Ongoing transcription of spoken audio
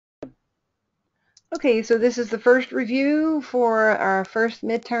Okay, so this is the first review for our first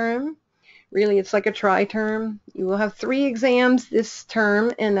midterm. Really, it's like a tri-term. You will have 3 exams this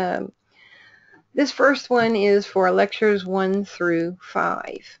term, and this first one is for lectures 1 through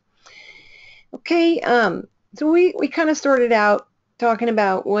 5. Okay, so we kind of started out talking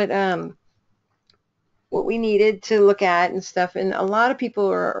about what we needed to look at and stuff, and a lot of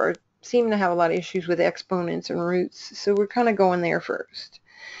people are seem to have a lot of issues with exponents and roots, so we're kind of going there first.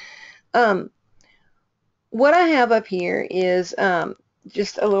 What I have up here is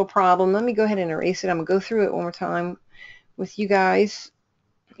just a little problem. Let me go ahead and erase it. I'm going to go through it one more time with you guys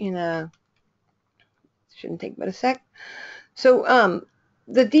in a, shouldn't take but a sec. So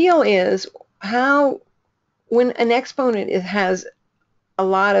the deal is how, when an exponent has a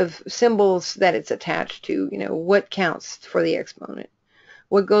lot of symbols that it's attached to, what counts for the exponent,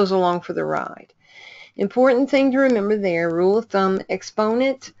 what goes along for the ride. Important thing to remember there, rule of thumb,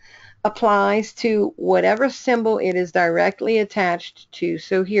 exponent applies to whatever symbol it is directly attached to.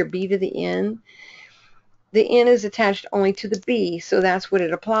 So here, b to the n is attached only to the b, so that's what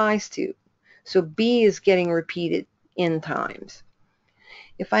it applies to. So b is getting repeated n times.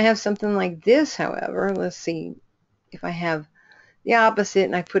 If I have something like this, however, let's see, if I have the opposite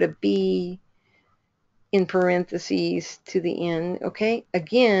and I put a b in parentheses to the n, okay,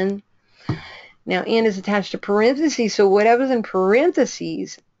 again, now n is attached to parentheses, so whatever's in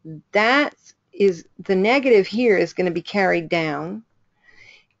parentheses, that is, the negative here is going to be carried down,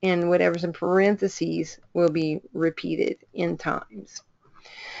 and whatever's in parentheses will be repeated n times.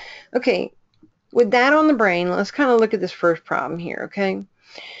 Okay, with that on the brain, let's kind of look at this first problem here, okay?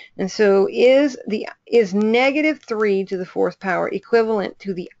 And so is negative 3 to the 4th power equivalent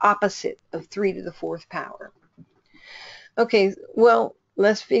to the opposite of 3 to the 4th power? Okay, well,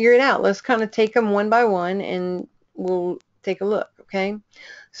 let's figure it out. Let's kind of take them one by one and we'll take a look, okay?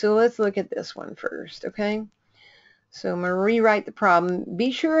 So let's look at this one first, okay? So I'm going to rewrite the problem.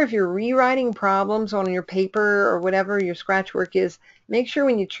 Be sure if you're rewriting problems on your paper or whatever your scratch work is, make sure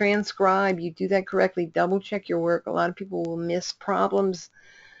when you transcribe you do that correctly. Double check your work. A lot of people will miss problems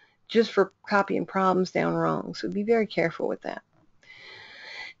just for copying problems down wrong. So be very careful with that.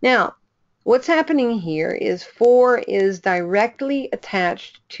 Now, what's happening here is 4 is directly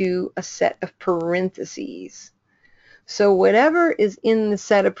attached to a set of parentheses. So whatever is in the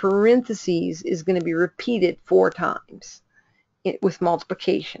set of parentheses is going to be repeated 4 times with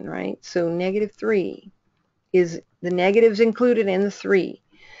multiplication, right? So negative 3 is, the negatives included in the 3.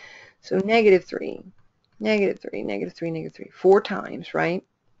 So negative 3, negative 3, negative 3, negative 3, 4 times, right?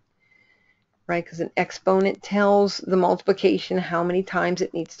 Right, because an exponent tells the multiplication how many times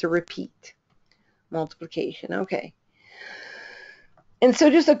it needs to repeat. Multiplication, okay. And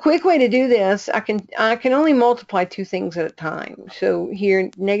so just a quick way to do this, I can only multiply 2 things at a time. So here,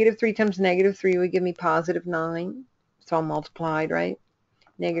 negative 3 times negative 3 would give me positive 9. It's all multiplied, right?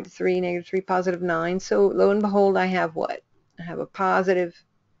 Negative 3, positive 9. So lo and behold, I have what? I have a positive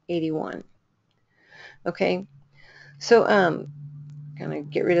 81. Okay, so gonna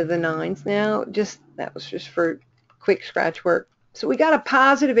get rid of the 9s now. That was just for quick scratch work. So we got a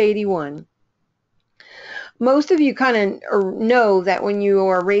positive 81. Most of you kind of know that when you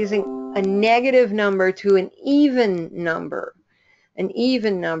are raising a negative number to an even number,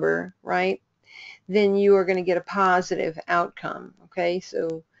 right, then you are going to get a positive outcome. Okay,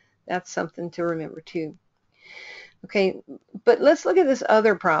 so that's something to remember too. Okay, but let's look at this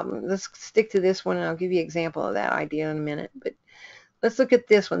other problem. Let's stick to this one and I'll give you an example of that idea in a minute. But let's look at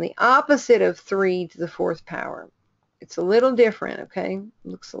this one, the opposite of 3 to the 4th power. It's a little different, okay? It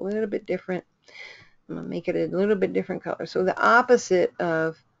looks a little bit different. I'm going to make it a little bit different color. So the opposite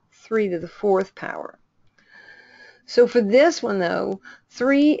of 3 to the 4th power. So for this one though,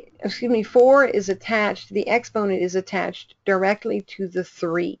 4 is attached, the exponent is attached directly to the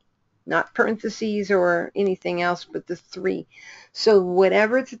 3. Not parentheses or anything else, but the 3. So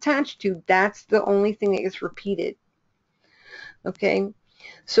whatever it's attached to, that's the only thing that gets repeated. Okay,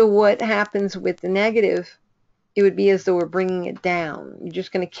 so what happens with the negative? It would be as though we're bringing it down. You're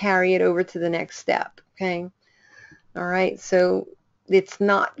just going to carry it over to the next step, okay? All right, so it's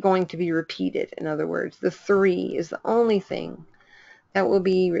not going to be repeated. In other words, the 3 is the only thing that will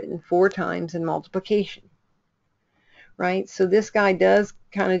be written 4 times in multiplication, right? So this guy does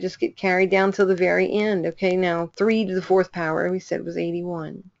kind of just get carried down till the very end, okay? Now, 3 to the 4th power, we said was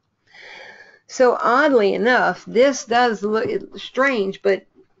 81. So oddly enough, this does look strange, but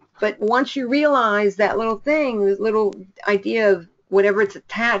once you realize that little thing, this little idea of whatever it's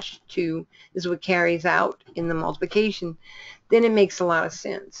attached to is what carries out in the multiplication, then it makes a lot of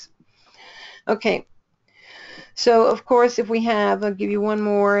sense. Okay, So of course, if we have, I'll give you one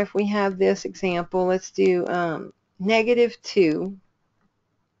more. If we have this example, let's do -2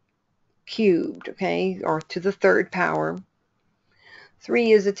 cubed, okay, or to the third power.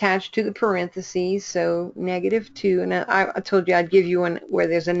 3 is attached to the parentheses, so -2, and I told you I'd give you one where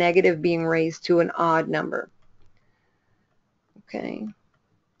there's a negative being raised to an odd number. Okay,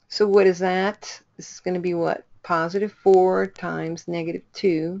 so what is that? This is going to be what? +4 times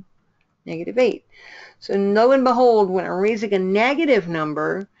 -2, -8. So lo and behold, when I'm raising a negative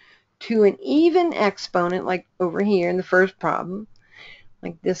number to an even exponent, like over here in the first problem,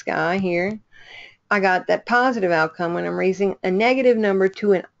 like this guy here, I got that positive outcome. When I'm raising a negative number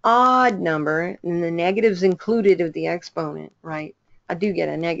to an odd number, and the negative's included of the exponent, right, I do get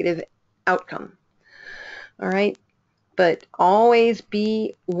a negative outcome. All right, but always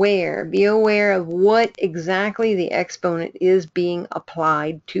be aware of what exactly the exponent is being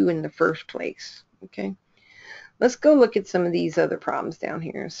applied to in the first place. Okay, let's go look at some of these other problems down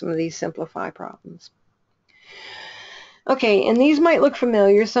here, some of these simplify problems. Okay, and these might look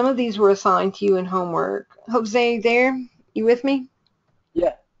familiar. Some of these were assigned to you in homework. Jose, there? You with me?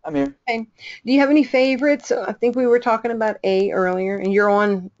 Yeah, I'm here. Okay. Do you have any favorites? I think we were talking about A earlier, and you're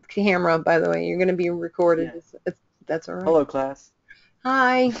on camera, by the way. You're going to be recorded. Yeah. That's all right. Hello, class.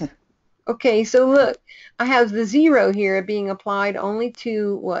 Hi. Okay, so look, I have the 0 here being applied only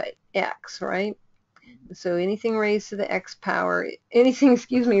to what? X, right? So anything raised to the x power, anything,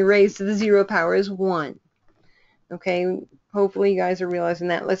 excuse me, raised to the 0 power is 1. Okay, hopefully you guys are realizing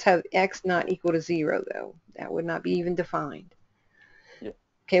that. Let's have x not equal to 0, though. That would not be even defined. Yeah.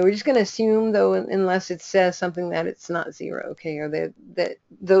 Okay, we're just going to assume, though, unless it says something that it's not 0, okay, or that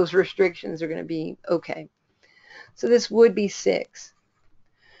those restrictions are going to be okay. So this would be 6.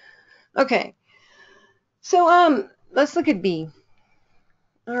 Okay, so let's look at B.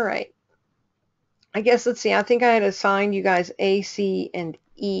 All right. I guess, let's see, I think I had assigned you guys A, C, and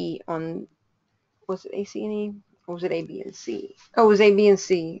E on, was it A, C, and E? Or was it A, B, and C? Oh, it was A, B, and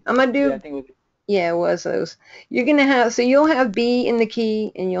C. I'm going to Yeah, I do, think it was. yeah, it was those. You're going to have, so you'll have B in the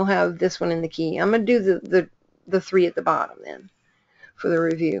key, and you'll have this one in the key. I'm going to do the 3 at the bottom then for the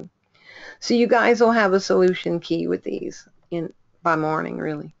review. So you guys will have a solution key with these by morning,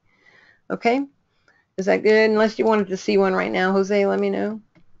 really. Okay? Is that good? Unless you wanted to see one right now, Jose, let me know.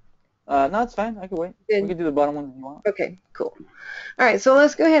 No, it's fine. I can wait. We Good. can do the bottom one if you want. Okay, cool. All right, so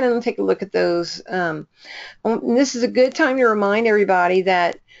let's go ahead and take a look at those. This is a good time to remind everybody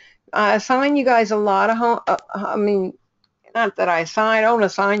that I assign you guys a lot of home. I mean, not that I don't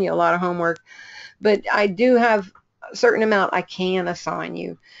assign you a lot of homework, but I do have a certain amount I can assign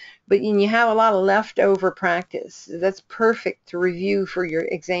you. But you have a lot of leftover practice. That's perfect to review for your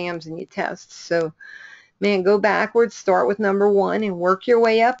exams and your tests. So, man, go backwards, start with number 1, and work your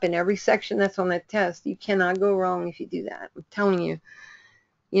way up in every section that's on that test. You cannot go wrong if you do that. I'm telling you.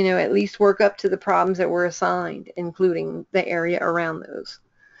 At least work up to the problems that were assigned, including the area around those.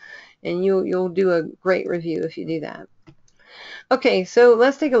 And you'll do a great review if you do that. Okay, so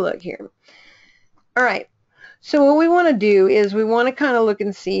let's take a look here. All right, so what we want to do is we want to kind of look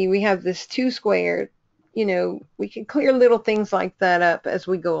and see, we have this 2 squared. We can clear little things like that up as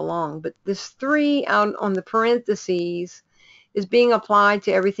we go along, but this 3 out on the parentheses is being applied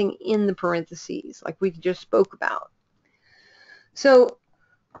to everything in the parentheses, like we just spoke about. So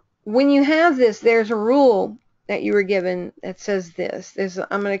when you have this, there's a rule that you were given that says this.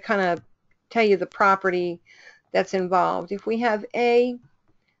 I'm going to kind of tell you the property that's involved. If we have A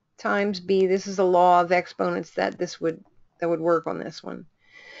times B, this is a law of exponents that would work on this one.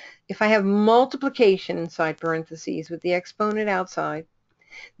 If I have multiplication inside parentheses with the exponent outside,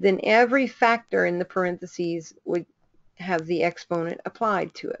 then every factor in the parentheses would have the exponent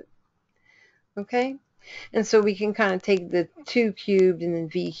applied to it. Okay? And so we can kind of take the 2 cubed and then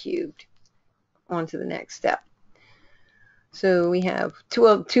V cubed on to the next step. So we have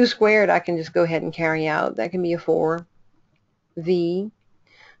 2 squared, I can just go ahead and carry out. That can be a 4. V,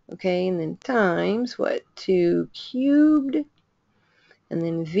 okay, and then times, 2 cubed, and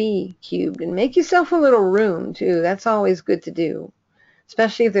then V cubed. And make yourself a little room, too. That's always good to do,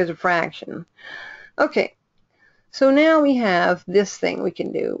 especially if there's a fraction. Okay, so now we have this thing we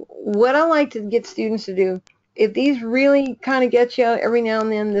can do. What I like to get students to do, if these really kind of get you every now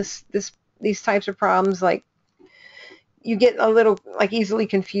and then, these types of problems, like you get a little easily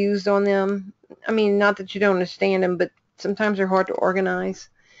confused on them. I mean, not that you don't understand them, but sometimes they're hard to organize.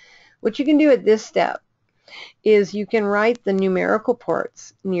 What you can do at this step is you can write the numerical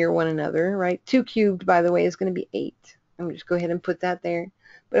parts near one another, right? 2 cubed, by the way, is going to be 8. I'm going to just go ahead and put that there.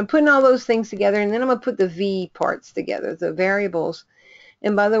 But I'm putting all those things together, and then I'm going to put the V parts together, the variables,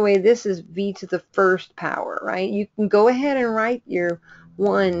 And by the way, this is v to the first power, right? You can go ahead and write your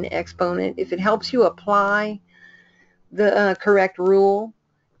 1 exponent. If it helps you apply the correct rule,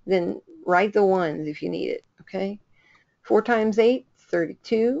 then write the 1s if you need it, okay? 4 times 8,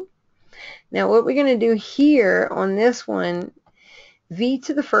 32. Now what we're going to do here on this one, v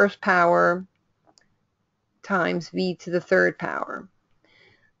to the first power times v to the third power.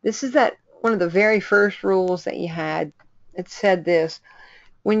 This is that one of the very first rules that you had. It said this: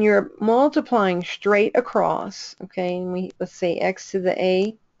 when you're multiplying straight across, okay, and let's say x to the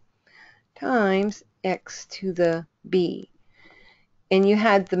a times x to the b, and you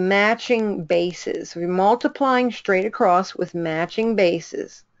had the matching bases. So you're multiplying straight across with matching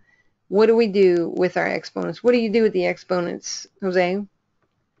bases. What do we do with our exponents? What do you do with the exponents, Jose?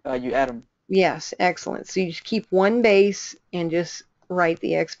 You add them. Yes, excellent. So you just keep one base and just write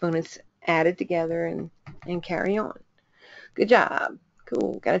the exponents added together and carry on. Good job.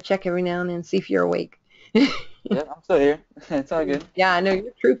 Cool. Got to check every now and then, see if you're awake. Yeah, I'm still here. It's all good. Yeah, I know, you're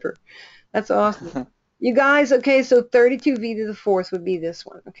a trooper. That's awesome. You guys, okay, so 32v to the fourth would be this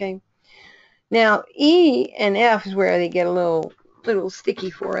one, okay? Now, E and F is where they get a little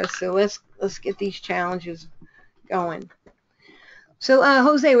sticky for us, so let's get these challenges going. So,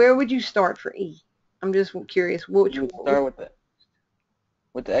 Jose, where would you start for E? I'm just curious. You would start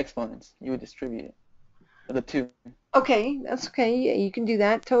with the exponents. You would distribute it. The 2. Okay, that's okay. Yeah, you can do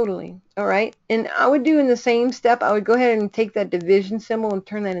that totally. All right. And I would do in the same step, I would go ahead and take that division symbol and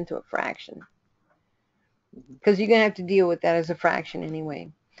turn that into a fraction. Because you're going to have to deal with that as a fraction anyway.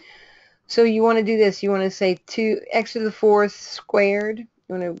 So you want to do this. You want to say 2x to the fourth squared. You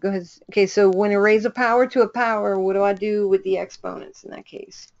want to go ahead. Okay, so when I raise a power to a power, what do I do with the exponents in that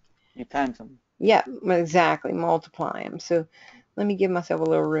case? You times them. Yeah, exactly. Multiply them. So let me give myself a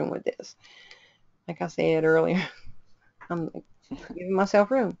little room with this. Like I said earlier, I'm giving myself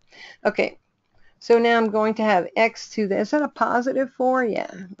room. Okay, so now I'm going to have x to the, is that a positive 4?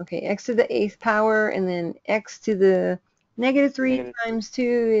 Yeah. Okay, x to the 8th power, and then x to the -3 times 2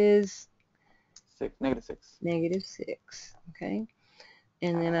 is 6, -6. -6. Okay,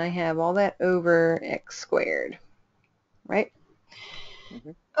 and then I have all that over x squared, right?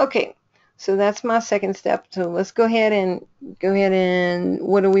 Okay, so that's my second step. So let's go ahead and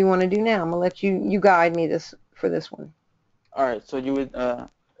what do we want to do now? I'm gonna let you guide me for this one. All right, so you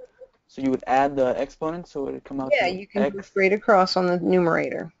would add the exponents, so it would come out. Yeah, to you can x go straight across on the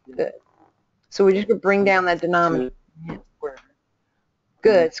numerator. Good. So we're just gonna bring down that denominator.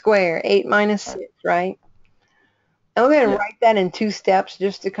 Good. Square 8 minus 6, right? I'm going to write that in 2 steps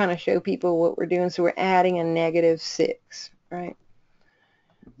just to kind of show people what we're doing. So we're adding a -6, right?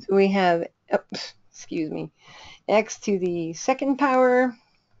 So we have, excuse me, x to the second power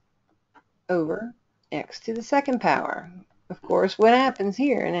over x to the second power. Of course, what happens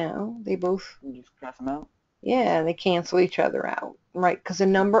here now? They both, you just cross them out. Yeah, they cancel each other out, right? Because a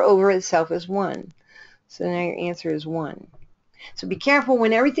number over itself is 1. So now your answer is 1. So be careful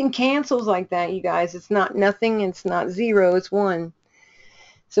when everything cancels like that, you guys. It's not nothing, it's not 0, it's 1.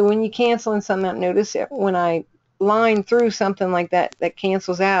 So when you canceling something out, notice it, when I line through something like that that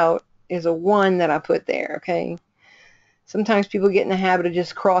cancels out is a 1 that I put there, okay? Sometimes people get in the habit of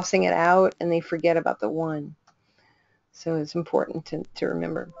just crossing it out and they forget about the 1. So it's important to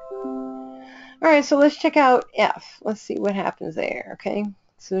remember. All right, so let's check out F. Let's see what happens there, okay?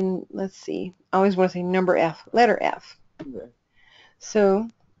 So let's see. I always want to say number F, letter F. Okay. So,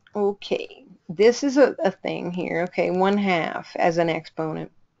 okay, this is a thing here, okay, 1/2 as an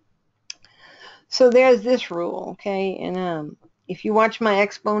exponent. So there's this rule, okay, and if you watch my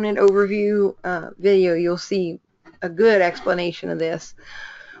exponent overview video, you'll see a good explanation of this.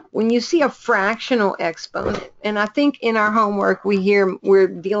 When you see a fractional exponent, and I think in our homework we're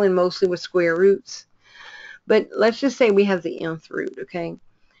dealing mostly with square roots, but let's just say we have the nth root, okay?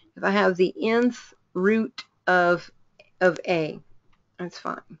 If I have the nth root of a, that's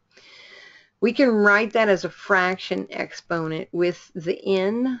fine. We can write that as a fraction exponent with the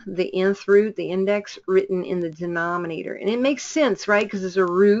nth root, the index, written in the denominator. And it makes sense, right? Because it's a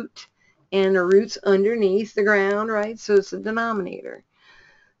root, and the root's underneath the ground, right? So it's a denominator.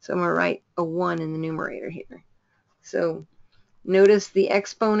 So I'm going to write a 1 in the numerator here. So notice the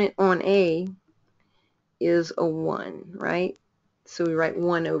exponent on a is a 1, right? So we write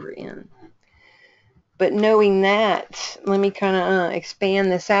 1 over n. But knowing that, let me kind of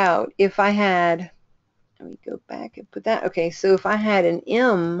expand this out. If I had, let me go back and put that, okay, so if I had an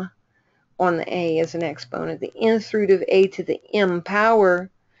m on the a as an exponent, the nth root of a to the m power,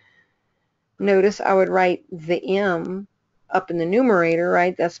 notice I would write the m up in the numerator,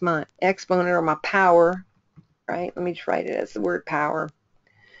 right? That's my exponent or my power, right? Let me just write it as the word power.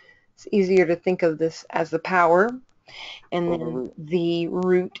 It's easier to think of this as the power, and over then root. the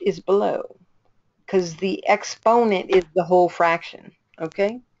root is below, because the exponent is the whole fraction.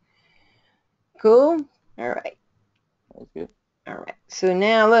 Okay? Cool? All right. That's good. All right. So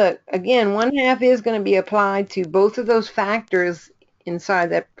now look, again, 1/2 is going to be applied to both of those factors inside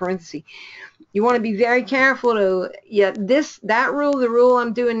that parenthesis. You want to be very careful to, yeah, that rule, the rule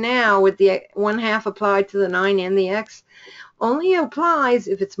I'm doing now with the 1/2 applied to the 9 and the x, only applies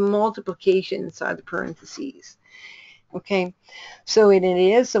if it's multiplication inside the parentheses. Okay, so it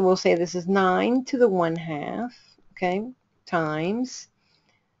is, so we'll say this is 9 to the 1/2, okay, times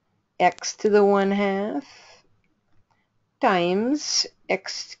x to the 1/2 times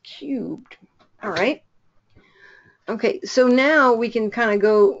x cubed. All right. Okay, so now we can kind of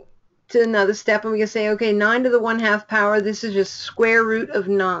go to another step, and we can say, okay, 9 to the 1/2 power, this is just square root of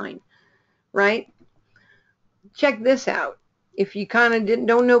 9, right? Check this out. If you kind of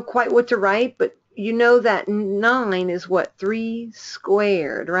don't know quite what to write, but you know that 9 is what? 3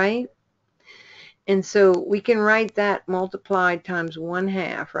 squared, right? And so we can write that multiplied times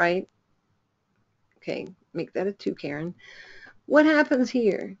 1/2, right? Okay, make that a 2, Karen. What happens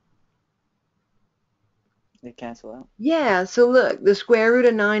here? They cancel out. Yeah, so look, the square root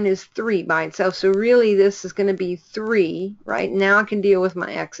of 9 is 3 by itself. So really this is going to be 3, right? Now I can deal with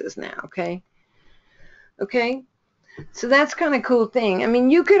my x's now, okay? Okay? So that's kind of cool thing. I mean,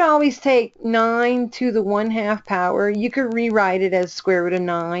 you could always take 9 to the 1/2 power. You could rewrite it as square root of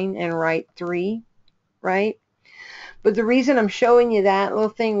 9 and write 3, right? But the reason I'm showing you that little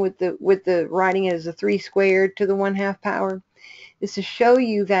thing with the writing it as a 3 squared to the 1/2 power is to show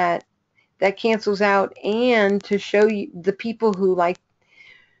you that that cancels out, and to show you the people who like,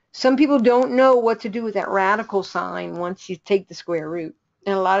 some people don't know what to do with that radical sign once you take the square root.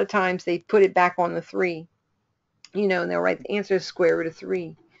 And a lot of times they put it back on the 3, and they'll write the answer is square root of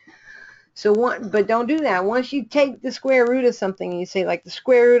 3. So but don't do that. Once you take the square root of something and you say like the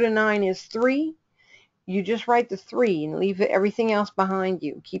square root of 9 is 3, you just write the 3 and leave everything else behind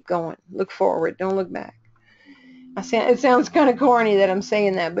you. Keep going. Look forward. Don't look back. It sounds kind of corny that I'm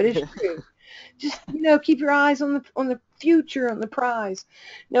saying that, but it's true. Just, keep your eyes on the future, on the prize.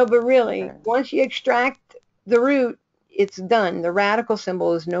 No, but really, Right. once you extract the root, it's done. The radical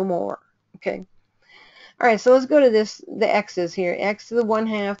symbol is no more. Okay. All right, so let's go to the x's here. X to the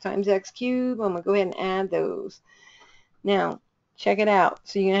 1/2 times x cubed. I'm going to go ahead and add those. Now, check it out.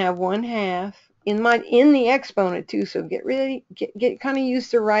 So you're going to have 1/2 in the exponent too, so get kind of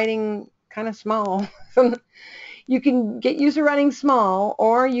used to writing kind of small. You can get used to writing small,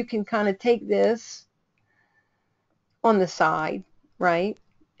 or you can kind of take this on the side, right?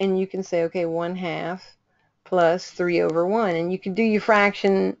 And you can say, okay, 1/2 plus 3 over 1. And you can do your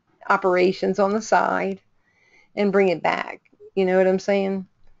fraction operations on the side and bring it back. You know what I'm saying?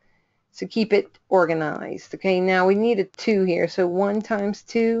 So keep it organized. Okay, now we need a 2 here. So 1 times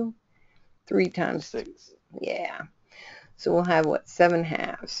 2, 3 times 2. 6. Yeah. So we'll have, what,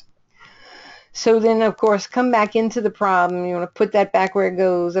 7/2. So then, of course, come back into the problem. You want to put that back where it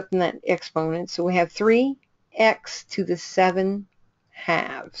goes, up in that exponent. So we have 3x to the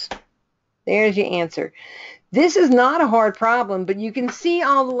 7/2. There's your answer. This is not a hard problem, but you can see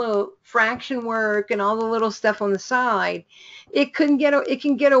all the little fraction work and all the little stuff on the side. It can get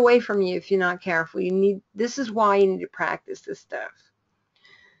away from you if you're not careful. This is why you need to practice this stuff.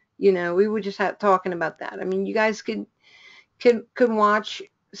 We were just talking about that. I mean, you guys could watch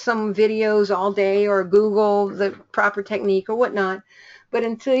some videos all day or Google the proper technique or whatnot, but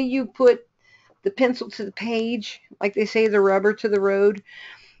until you put the pencil to the page, like they say, the rubber to the road,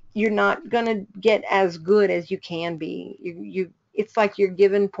 you're not going to get as good as you can be. It's like you're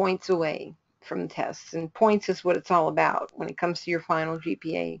giving points away from tests, and points is what it's all about when it comes to your final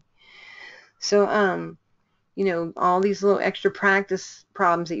GPA. So, all these little extra practice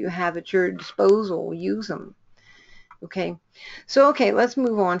problems that you have at your disposal, use them. Okay, so let's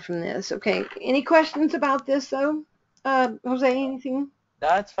move on from this. Okay, any questions about this though? Jose, anything?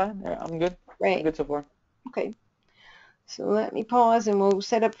 That's fine. Yeah, I'm good. I'm Right. good so far. Okay, so let me pause and we'll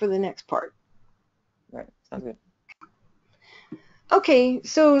set up for the next part. Right. Sounds good. Okay,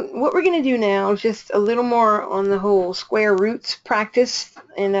 so what we're going to do now is just a little more on the whole square roots practice,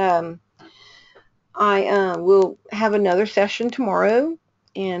 and I will have another session tomorrow,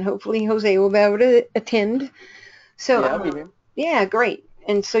 and hopefully Jose will be able to attend. So Yeah, I'll be here. yeah, great.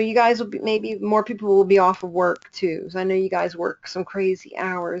 And so you guys will be, maybe more people will be off of work too. So I know you guys work some crazy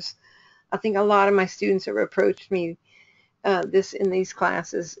hours. I think a lot of my students have approached me in these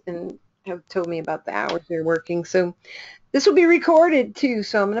classes and have told me about the hours they're working. So this will be recorded too.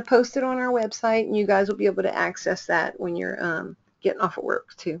 So I'm going to post it on our website, and you guys will be able to access that when you're getting off of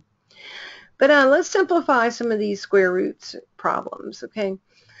work too. But let's simplify some of these square roots problems, okay?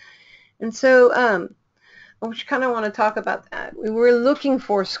 And so I just kind of want to talk about that. We were looking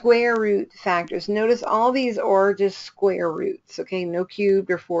for square root factors. Notice all these are just square roots, okay? No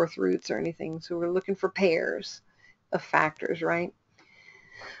cubed or fourth roots or anything. So we're looking for pairs of factors, right?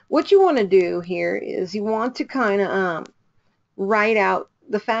 What you want to do here is you want to kind of write out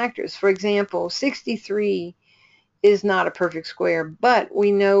the factors. For example, 63 is not a perfect square, but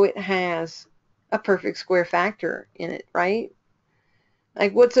we know it has a perfect square factor in it, right?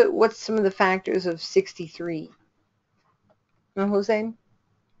 Like what's some of the factors of 63? Jose?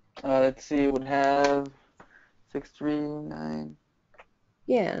 Let's see, it would have 6, 3, 9.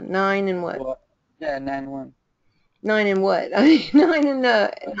 Yeah, 9 and what? Well, yeah, 9, 1. 9 and what? I mean, 9 and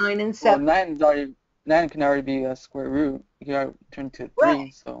Uh, 9 and well, 7. 9 is already 9 can already be a square root. You can already turn to Right.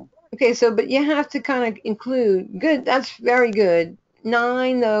 3, so. Okay, so but you have to kind of include. Good, that's very good.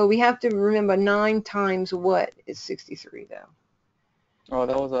 9 though, we have to remember 9 times what is 63 though? Oh,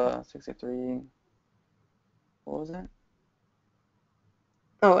 that was a 63. What was that?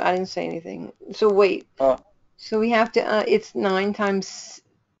 Oh, I didn't say anything. So wait. Oh, So we have to. It's 9 yeah.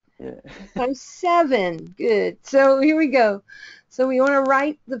 times 7. Good. So here we go. So we want to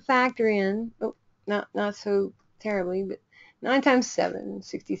write the factor in. Oh, not so terribly, but 9 times 7,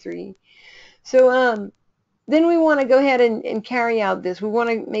 63. So then we want to go ahead and carry out this. We want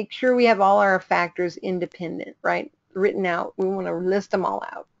to make sure we have all our factors independent, right? Written out. We want to list them all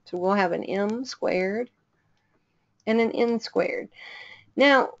out. So we'll have an m squared and an n squared.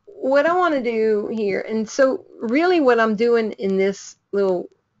 Now, what I want to do here, and so really what I'm doing in this little,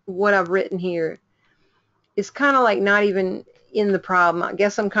 what I've written here, is kind of like not even in the problem. I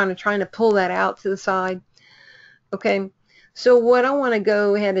guess I'm kind of trying to pull that out to the side. Okay, so what I want to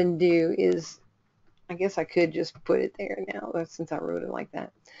go ahead and do is, I guess I could just put it there now since I wrote it like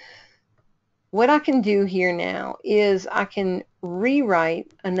that. What I can do here now is I can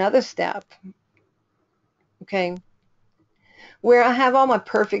rewrite another step, okay, where I have all my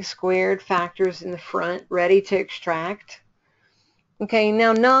perfect squared factors in the front ready to extract. Okay,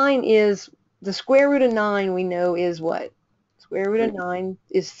 now 9 is, the square root of 9 we know is what? Square root of 3. 9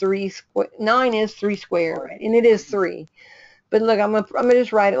 is 3 9 is 3 squared, right? And it is 3. But look, I'm gonna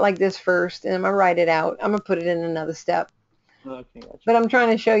just write it like this first, and I'm gonna write it out. I'm gonna put it in another step. Okay, gotcha. But I'm trying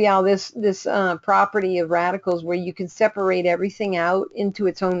to show y'all this property of radicals where you can separate everything out into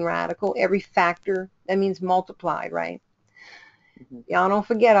its own radical, every factor. That means multiplied, right? Y'all don't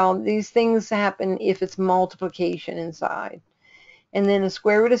forget, all these things happen if it's multiplication inside. And then the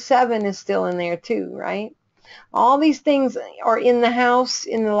square root of 7 is still in there too, right? All these things are in the house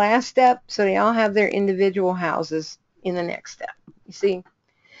in the last step, so they all have their individual houses in the next step. You see?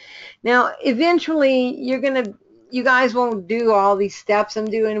 Now, eventually, you guys won't do all these steps I'm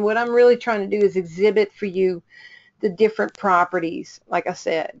doing. What I'm really trying to do is exhibit for you the different properties, like I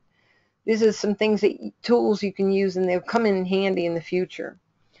said. This is some things tools you can use, and they'll come in handy in the future.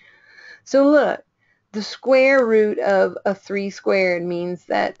 So look, the square root of a 3 squared means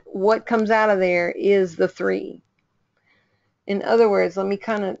that what comes out of there is the 3. In other words, let me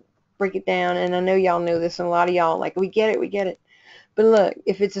kind of break it down, and I know y'all know this, and a lot of y'all like, we get it. But look,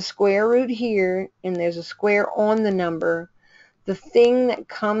 if it's a square root here, and there's a square on the number, the thing that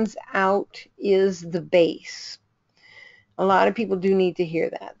comes out is the base. A lot of people do need to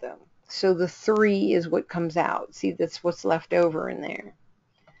hear that, though. So the 3 is what comes out. See, that's what's left over in there.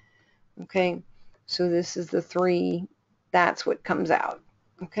 Okay, so this is the 3. That's what comes out.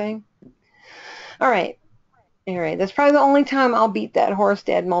 Okay, all right. That's probably the only time I'll beat that horse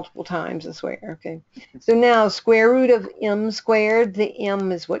dead multiple times, I swear. Okay, so now square root of m squared, the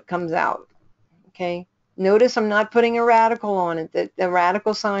m is what comes out. Okay, notice I'm not putting a radical on it. The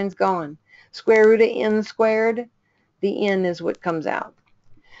radical sign's gone. Square root of n squared, the n is what comes out.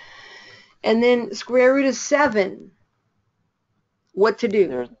 And then square root of 7, what to do?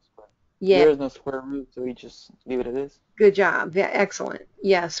 There's no square. Yeah, There is no square root, so we just leave it as is. good job. Yeah, excellent.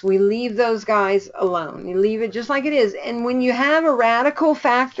 Yes, we leave those guys alone. You leave it just like it is. And when you have a radical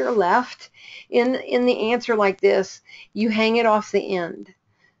factor left in the answer like this, you hang it off the end.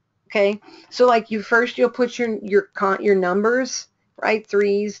 Okay, so like you'll put your numbers, right?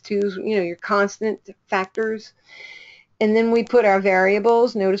 3s, 2s, your constant factors. And then we put our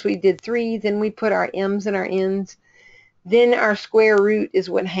variables. Notice we did 3, then we put our m's and our n's. Then our square root is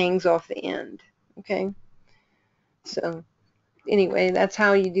what hangs off the end. Okay, so anyway, that's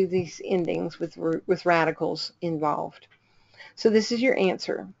how you do these endings with radicals involved. So this is your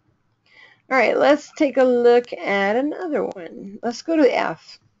answer. All right, let's take a look at another one. Let's go to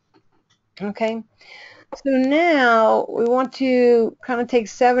F. Okay, So now we want to kind of take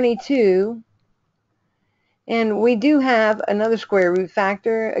 72, and we do have another square root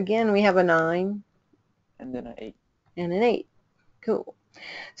factor. Again, we have a 9 And then an 8. and an 8. Cool.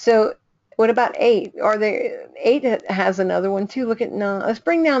 So what about 8? Are there 8 has another one too? Look at 9. Let's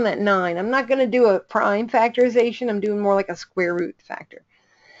bring down that 9. I'm not going to do a prime factorization. I'm doing more like a square root factor.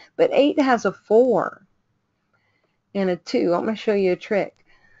 But 8 has a 4 and a 2. I'm going to show you a trick.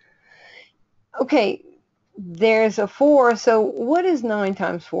 Okay, there's a 4. So what is 9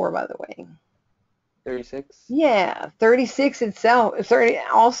 times 4, by the way? 36. Yeah, 36 itself 30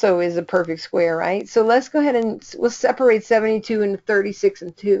 also is a perfect square, right? So let's go ahead and we'll separate 72 into 36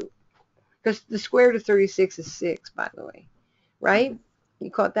 and 2. Because the square root of 36 is 6, by the way, right?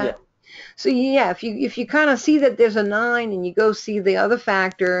 You caught that? Yeah. So yeah, if you kind of see that there's a 9 and you go see the other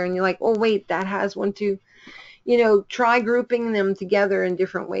factor and you're like, oh wait, that has one too, you know, try grouping them together in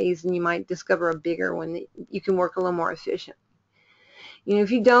different ways and you might discover a bigger one that you can work a little more efficient. You know,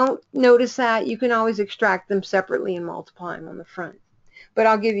 if you don't notice that, you can always extract them separately and multiply them on the front. But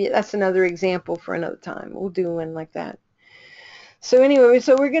I'll give you, that's another example for another time. We'll do one like that. So anyway,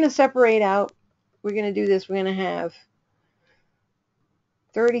 so we're going to separate out. We're going to do this. We're going to have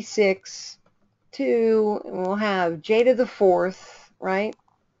 36, 2, and we'll have j to the 4th, right?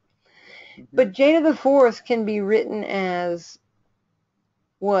 But j to the 4th can be written as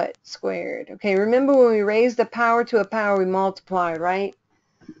what squared? Okay, remember when we raised the power to a power, we multiplied, right?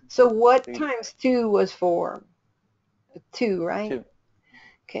 So what 3. times 2 was 4? 2, right? 2.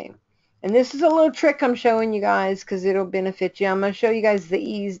 Okay. And this is a little trick I'm showing you guys because it'll benefit you. I'm going to show you guys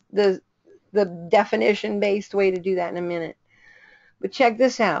the definition-based way to do that in a minute. But check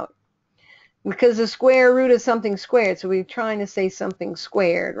this out. Because the square root of something squared, so we're trying to say something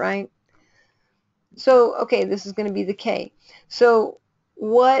squared, right? So, okay, this is going to be the k. So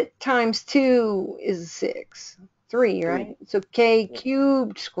what times 2 is 6? 3, right? So k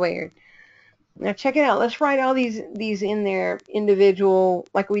cubed squared. Now check it out. Let's write all these in their individual,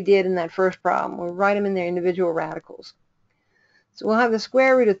 like we did in that first problem. We'll write them in their individual radicals. So we'll have the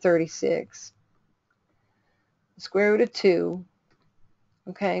square root of 36, the square root of 2,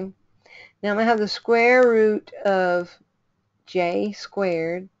 okay? Now I'm going to have the square root of j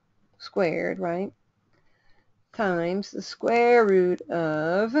squared, right, times the square root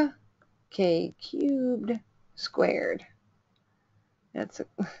of k cubed squared. That's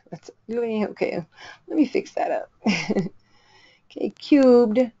okay. Let me fix that up. K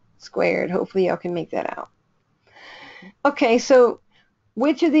cubed squared. Hopefully y'all can make that out. Okay, so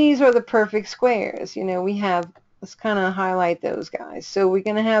which of these are the perfect squares? You know, we have, let's kind of highlight those guys. So we're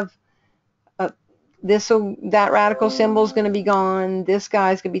going to have that radical symbol is going to be gone. This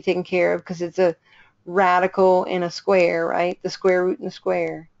guy's going to be taken care of because it's a radical in a square, right? The square root in the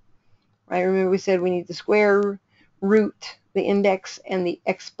square, right? Remember we said we need the square root, the index, and the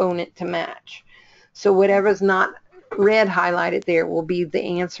exponent to match. So whatever's not red highlighted there will be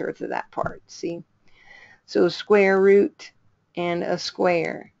the answer to that part, see? So square root and a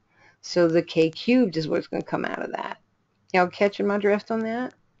square. So the k cubed is what's going to come out of that. Y'all catching my drift on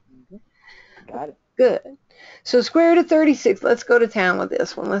that? Got it. Good. So square root of 36, let's go to town with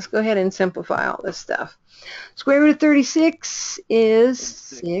this one. Let's go ahead and simplify all this stuff. Square root of 36 is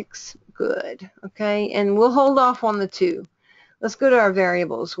 6. Good. Okay, and we'll hold off on the 2. Let's go to our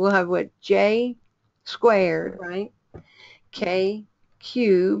variables. We'll have what? J squared, right? K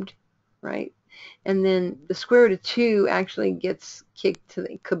cubed, right? And then the square root of 2 actually gets kicked to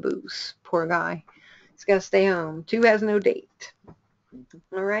the caboose. Poor guy. He's got to stay home. 2 has no date.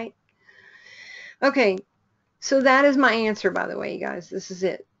 All right? Okay, so that is my answer, by the way, you guys. This is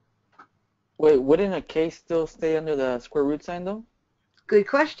it. Wait, wouldn't a k still stay under the square root sign though? Good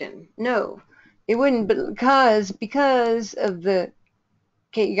question. No, it wouldn't, but because of the,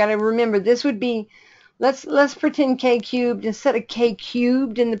 okay, you got to remember this would be, let's pretend k cubed, instead of k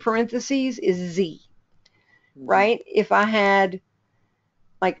cubed in the parentheses is z, right? If I had,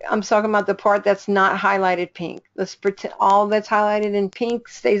 like, I'm talking about the part that's not highlighted pink. Let's pretend all that's highlighted in pink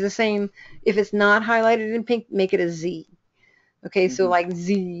stays the same. If it's not highlighted in pink, make it a z. Okay, so like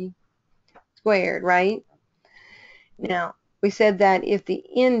z squared, right? Now, we said that if the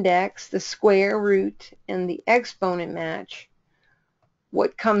index, the square root, and the exponent match,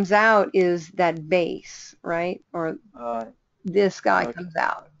 what comes out is that base, right? Or this guy comes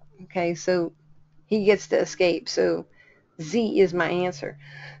out. Okay, so he gets to escape. So Z is my answer.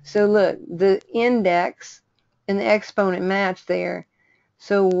 So look, the index and the exponent match there.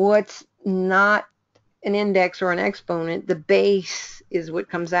 So what's not an index or an exponent, the base is what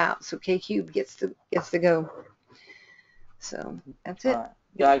comes out. So k cubed gets to go. So that's it.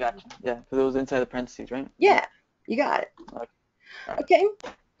 Yeah, I got you. Yeah, because it was inside the parentheses, right? Yeah, you got it. Okay. All right. Okay.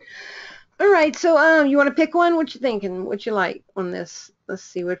 All right. So you want to pick one? What you thinking? What you like on this? Let's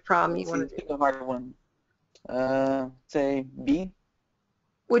see what problem you Let's see. want Let's to do. pick a harder one. Say B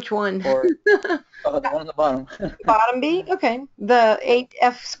Which one? or the one on the bottom. Bottom B? Okay. The Yeah,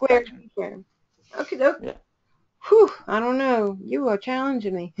 8F squared fraction. B squared. Okay, doke. Yeah. Whew, I don't know. You are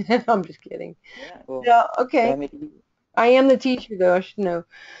challenging me. I'm just kidding. Yeah. Well, Yeah, gotta okay. make it easy. I am the teacher, though. I should know.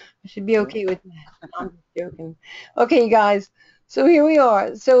 I should be True. okay with that. I'm just joking. Okay, guys. So here we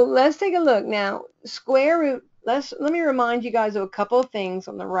are. So let's take a look now. Square root. Let me remind you guys of a couple of things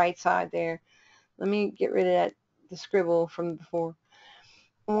on the right side there. Let me get rid of the scribble from before.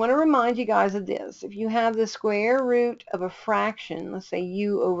 I want to remind you guys of this. If you have the square root of a fraction, let's say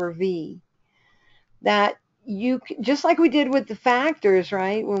u over v, that you, just like we did with the factors,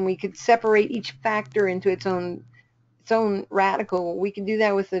 right? When we could separate each factor into its own radical, we can do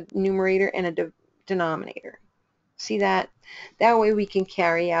that with a numerator and a denominator. See that? That way we can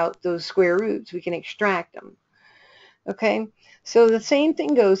carry out those square roots. We can extract them. Okay? So the same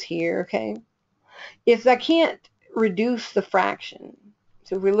thing goes here, okay? If I can't reduce the fraction,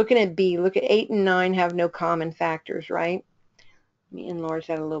 so if we're looking at B, look at 8 and 9 have no common factors, right? Let me enlarge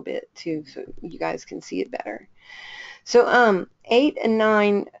that a little bit too so you guys can see it better. So 8 and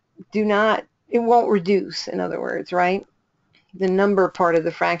 9 do not, it won't reduce, in other words, right? The number part of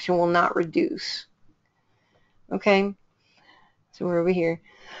the fraction will not reduce. Okay? So we're over here.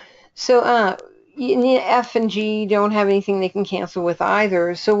 So F and G don't have anything they can cancel with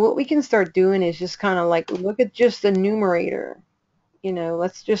either. So what we can start doing is just kind of like look at just the numerator.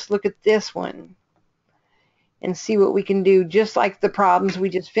 Let's just look at this one and see what we can do, just like the problems we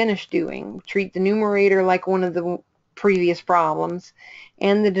just finished doing. Treat the numerator like one of the previous problems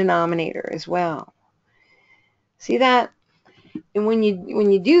and the denominator as well. See that? And when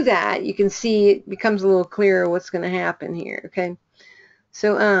you do that, you can see it becomes a little clearer what's going to happen here, okay?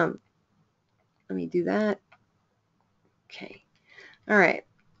 So let me do that. Okay. All right.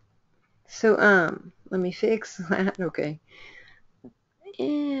 So let me fix that. Okay.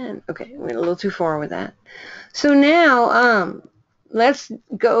 And okay, went a little too far with that. So now let's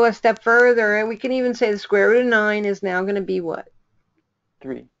go a step further, and we can even say the square root of 9 is now going to be what?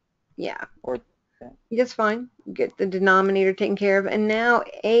 3. Yeah. Or yeah. That's fine. Get the denominator taken care of. And now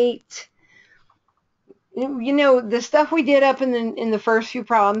 8. The stuff we did up in the first few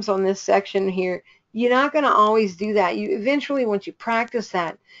problems on this section here, you're not going to always do that. You eventually, once you practice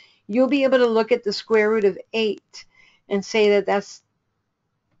that, you'll be able to look at the square root of 8 and say that that's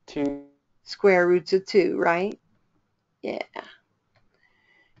 2. square roots of 2, right? Yeah.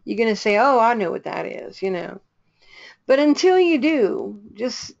 You're going to say, oh, I know what that is. But until you do,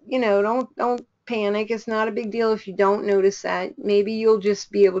 just, don't panic. It's not a big deal if you don't notice that. Maybe you'll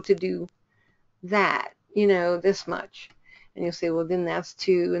just be able to do that, this much. And you'll say, well, then that's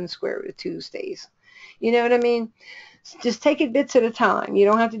 2 and the square root of 2 stays. You know what I mean? Just take it bits at a time. You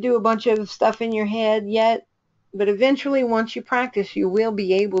don't have to do a bunch of stuff in your head yet, but eventually once you practice, you will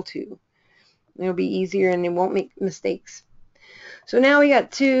be able to. It'll be easier and it won't make mistakes. So now we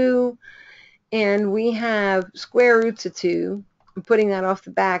got 2 and we have square roots of 2. I'm putting that off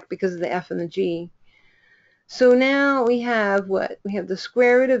the back because of the F and the G. So now we have what? We have the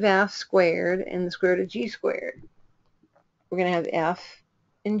square root of F squared and the square root of G squared. We're going to have F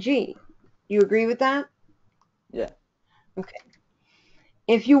and G. You agree with that? Yeah. Okay.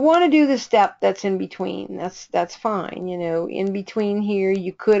 If you want to do the step that's in between, that's fine. In between here,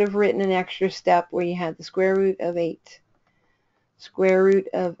 you could have written an extra step where you had the square root of 8, square root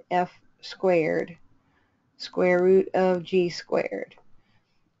of F squared, square root of G squared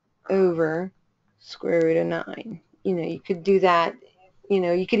over square root of 9. You could do that.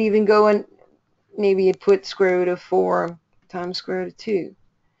 You could even go and maybe you put square root of 4 times square root of 2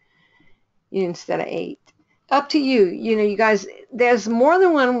 instead of 8. Up to you. You guys, there's more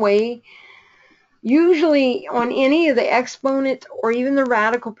than one way. Usually on any of the exponent or even the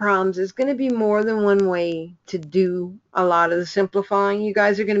radical problems, there's going to be more than one way to do a lot of the simplifying you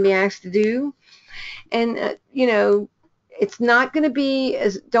guys are going to be asked to do. And, it's not going to be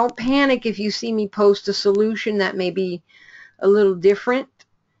don't panic if you see me post a solution that may be a little different,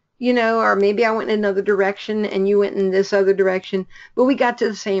 or maybe I went in another direction and you went in this other direction, but we got to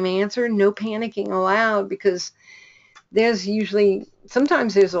the same answer. No panicking allowed, because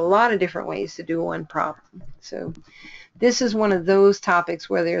sometimes there's a lot of different ways to do one problem. So this is one of those topics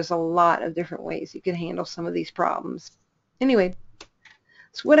where there's a lot of different ways you can handle some of these problems. Anyway,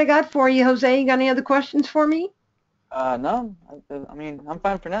 that's what I got for you, Jose. You got any other questions for me? No. I mean, I'm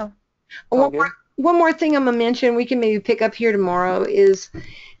fine for now. It's all One more, good. one more thing I'm going to mention, we can maybe pick up here tomorrow, is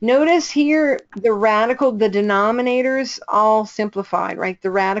notice here the radical, the denominators all simplified, right?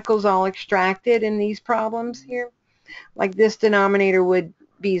 The radicals all extracted in these problems here. Like this denominator would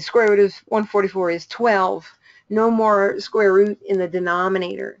be square root of 144 is 12. No more square root in the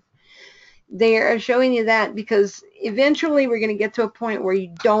denominator. They are showing you that because eventually we're going to get to a point where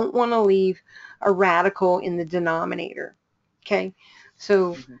you don't want to leave a radical in the denominator. Okay,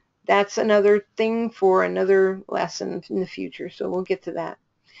 so Mm-hmm. that's another thing for another lesson in the future. So we'll get to that.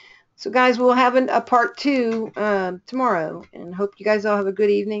 So guys, we'll have a part 2 tomorrow, and hope you guys all have a good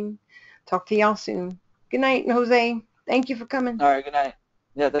evening. Talk to y'all soon. Good night, Jose. Thank you for coming. All right, good night.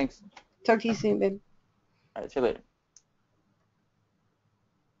 Yeah, thanks. Talk to you soon, babe. All right, see you later.